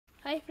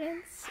Hi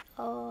friends,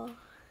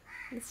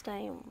 this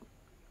time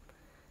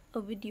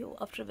a video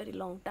after a very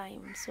long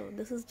time. So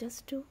this is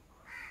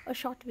a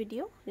short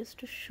video just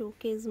to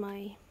showcase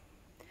my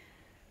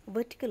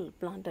vertical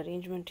plant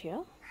arrangement here.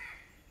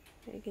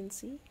 You can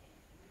see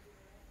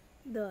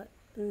the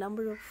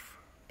number of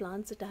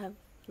plants that I have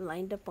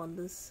lined up on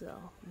this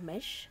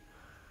mesh.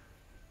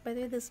 By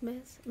the way, this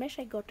mesh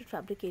I got it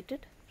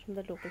fabricated from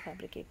the local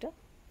fabricator,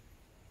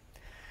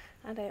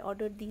 and I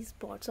ordered these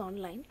pots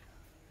online.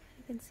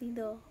 You can see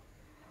the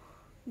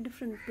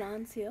different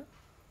plants here.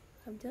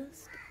 I'm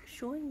just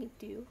showing it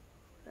to you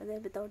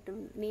without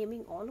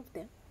naming all of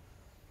them.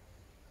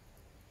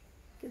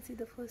 You can see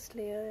the first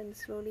layer and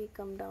slowly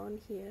come down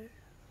here.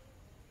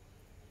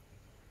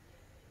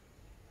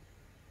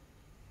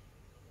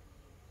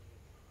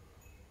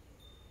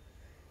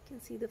 You can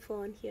see the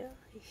fern here.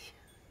 Here.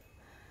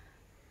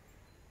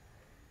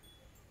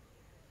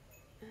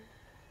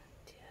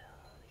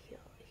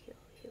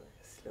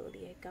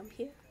 Slowly I come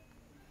here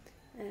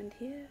and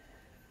here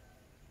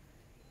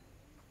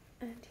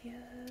and here.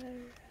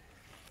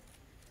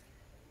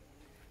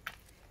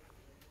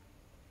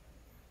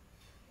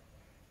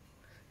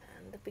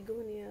 And the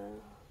begonia,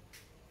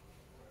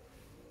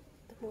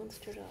 the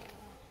monstera,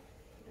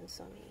 and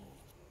sunny.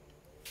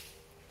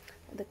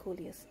 And the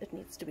coleus, it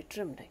needs to be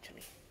trimmed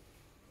actually.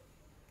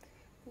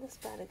 And the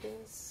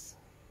asparagus.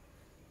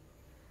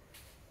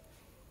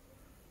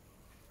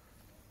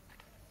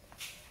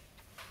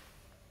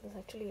 This is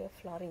actually a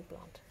flowering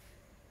plant,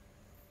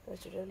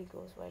 which really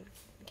goes well.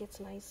 It gets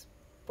nice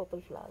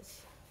purple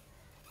flowers.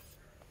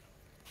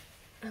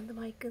 And the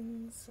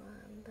micans,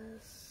 and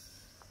this,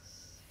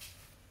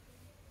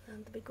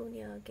 and the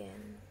begonia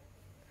again.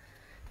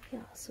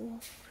 Yeah, so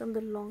from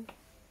a long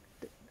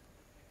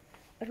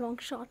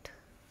shot,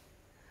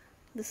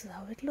 this is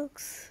how it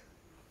looks.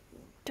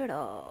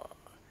 Ta-da!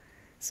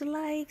 So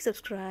like,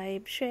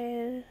 subscribe,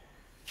 share.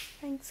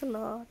 Thanks a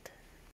lot.